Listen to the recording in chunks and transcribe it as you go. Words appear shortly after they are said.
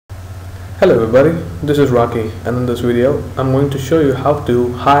Hello everybody, this is Rocky, and in this video I'm going to show you how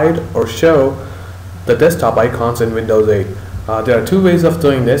to hide or show the desktop icons in Windows 8. There are two ways of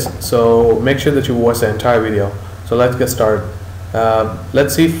doing this, so make sure that you watch the entire video. So let's get started.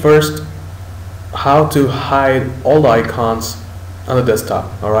 Let's see first how to hide all the icons on the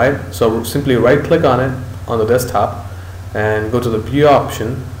desktop. Alright, so simply right click on it on the desktop and go to the view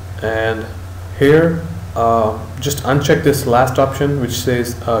option, and here just uncheck this last option which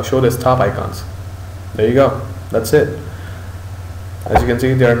says show desktop icons. There you go, that's it. As you can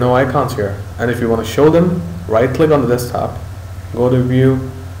see, there are no icons here, and if you want to show them, right click on the desktop, go to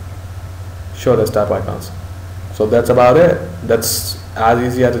view, show desktop icons. So that's about it. That's as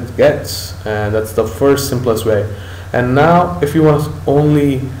easy as it gets, and that's the first simplest way. And now if you want to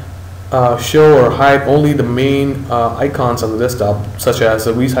only show or hide only the main icons on the desktop, such as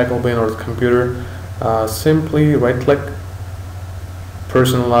the recycle bin or the computer, simply right click,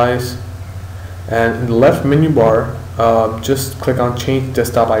 personalize, and in the left menu bar just click on change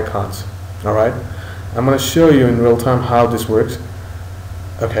desktop icons. Alright, I'm going to show you in real time how this works.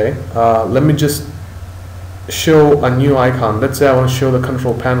 Okay, let me just show a new icon. Let's say I want to show the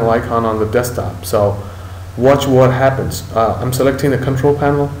control panel icon on the desktop. So watch what happens. I'm selecting the control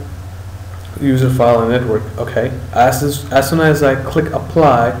panel, user file and network. Okay, as soon as I click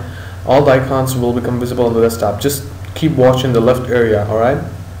apply, all the icons will become visible on the desktop. Just keep watching the left area. Alright,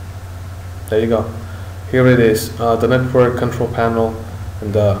 there you go. Here it is, the network, control panel,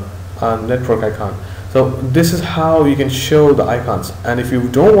 and the network icon. So this is how you can show the icons, and if you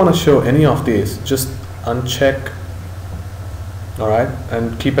don't want to show any of these, just uncheck. Alright,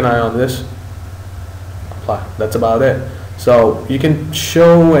 and keep an eye on this, apply. That's about it. So you can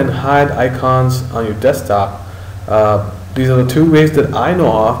show and hide icons on your desktop. These are the two ways that I know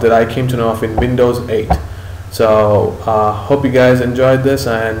of, that I came to know of in Windows 8. So hope you guys enjoyed this,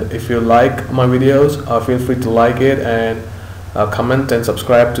 and if you like my videos, feel free to like it and comment and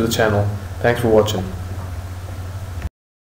subscribe to the channel. Thanks for watching.